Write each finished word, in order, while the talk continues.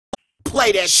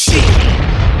play that shit.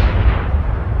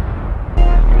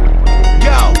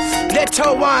 Yo,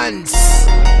 little ones.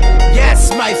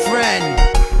 Yes, my friend.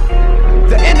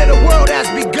 The end of the world has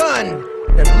begun.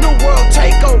 The new world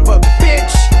takeover,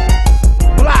 bitch.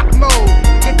 Blockmode.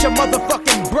 Get your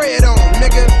motherfucking bread on,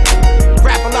 nigga.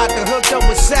 Rap a lot the hooked up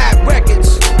with Sight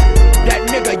Records. That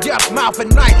nigga Yukmouth and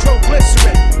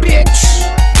nitroglycerin, bitch.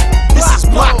 This is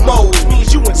Blockmode, which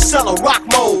means you in cellar rock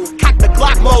mode. Hack the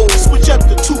Glock mode, switch up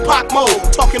to Tupac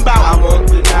mode. Talking about I won't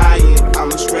deny it, I'm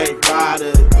a straight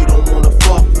rider. You don't wanna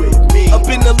fuck with me. Up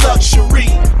in the luxury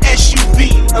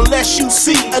SUV, unless you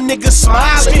see a nigga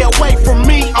smiling. Stay away from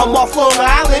me, I'm off Long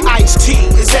Island. Iced tea,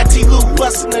 is that T-Lou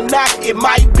bustin' a knock? It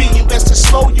might be, you best to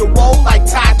slow your roll like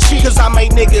Tai Chi. Cause I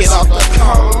make niggas get off the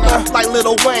corner like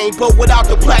Lil Wayne, but without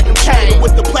the platinum chain.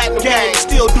 With the platinum gang,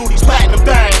 still do these platinum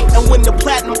bangs. And when the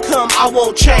platinum come, I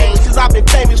won't change. Cause I've been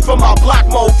famous for my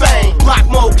Blockmode fame.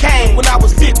 Blockmode came when I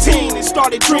was 15 and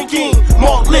started drinking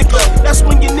more liquor. That's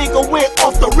when your nigga went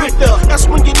off the Richter.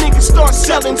 That's when your niggas start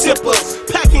selling zippers,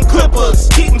 packing clippers,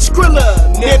 getting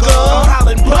skrilla, nigga. I'm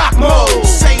hollering Blockmode,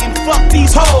 saying fuck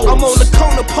these hoes. I'm on the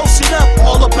corner posting up,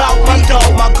 all about my dough.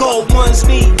 My gold ones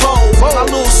need gold, my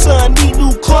little son need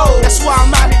new clothes. That's why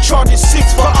I'm out here charging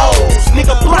 6 for O's.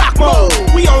 Nigga,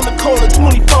 Blockmode, we on the corner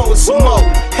 24 and some more.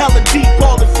 Hella deep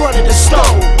all in front of the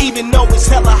stove. Even though it's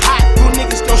hella hot, you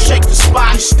niggas don't shake the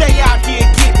spot. You stay out here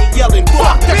getting yelling,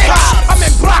 fuck the cops. I'm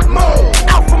in Blockmode,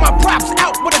 out for my props,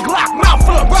 out with a Glock, mouth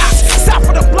full of rocks. South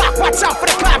of the block, watch out for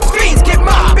the cops. Fiends get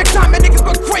mobbed, big time and niggas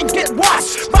but green get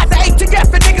washed. By the ATF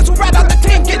and niggas who ride on the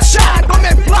team get shot. I'm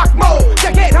in Blockmode,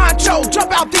 the gate honcho,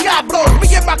 jump out Diablo. Me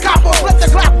and my combos, let the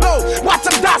Glock blow. Watch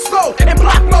them die slow, in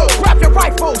Blockmode, grab your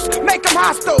rifles, make them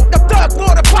hostile. The thug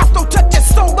lord apostle, touch your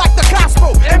soul like the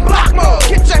gospel. In Blockmode,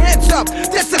 get your hands up,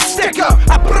 this is sticker.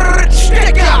 I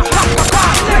sticker,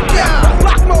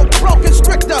 Blockmode, broken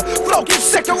stricter, flow get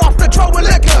sicker off the troll and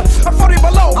liquor. I'm 40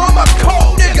 below, I'm a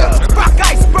cold nigga. Rock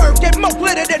iceberg, get more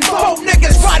glitter than boat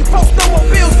niggas. Riding folks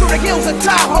snowmobiles through the hills of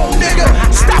Tahoe, nigga.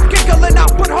 Stop giggling, I'll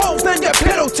put holes in your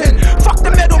Piddleton. Fuck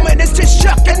the middleman, it's just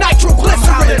Chuck and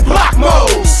nitroglycerin.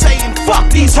 Blockmode, saying fuck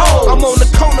these hoes. I'm on the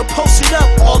corner posting up,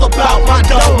 all about my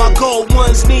dough. My gold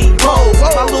ones need gold,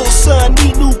 my little son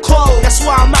need new clothes. That's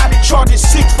why I'm out here charging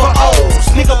 6 for O's.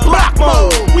 Nigga,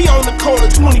 Blockmode, we on the corner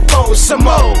 24 and some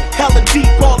more. Hella deep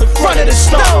all in front of the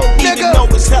stove. Even though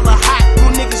it's hella hot, you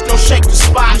niggas don't shake the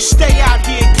spot. You stay out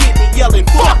here getting yelling,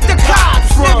 fuck the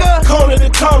cops. From corner to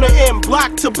corner and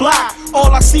block to block,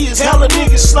 all I see is hella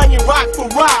niggas slinging rock for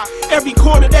rock. Every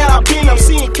corner that I've been, I'm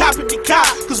seeing cop at the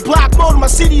cop. Cause Blockmode, my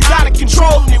city's out of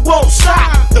control and it won't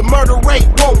stop. The murder rate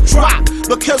won't drop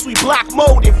because we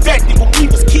Blockmode infected. When we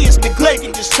was kids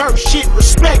neglected, just turn shit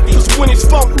respected. Cause when it's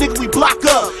funk, nigga, we block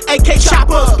up. AK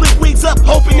choppers, split wigs up,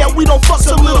 hoping that we don't fuck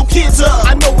some little kids up.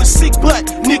 I know it's sick, but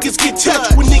niggas get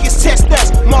touched when niggas test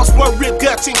us. Moss-born rib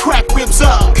guts and crack ribs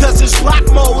up. Cause it's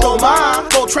Blockmode on mine,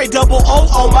 go trade double O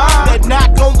on mine. That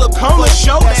knock on the corner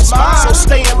show, that's mine. So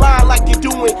stay in line like you're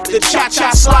doing the cha-cha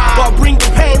slide. Or bring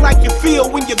the pain like you feel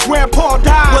when your grandpa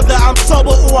died. Whether I'm sober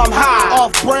or I'm high,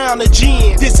 off brown or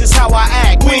gin, this is how I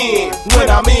act when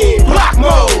I'm in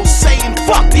Blockmode, saying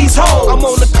fuck these hoes. I'm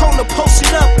on the corner posting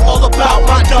up, all about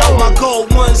my dough. My gold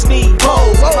ones need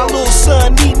gold, my little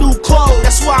son need new clothes.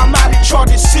 That's why I'm out here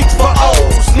charging 6 for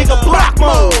O's. Nigga,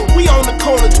 Blockmode, we on the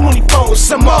corner 24 and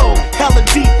some more. Hella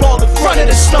deep all in front of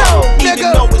the stove.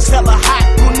 Even though it's hella hot,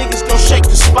 you niggas don't shake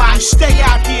the spot. You stay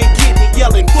out here getting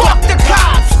yelling, fuck the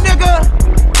cops, nigga.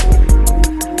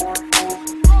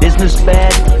 Business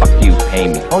bad? Fuck you, pay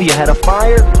me. Oh, you had a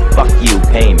fire? Fuck you,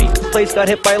 pay me. Place got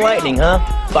hit by lightning, huh?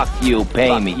 Fuck you,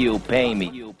 pay me. You pay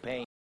me.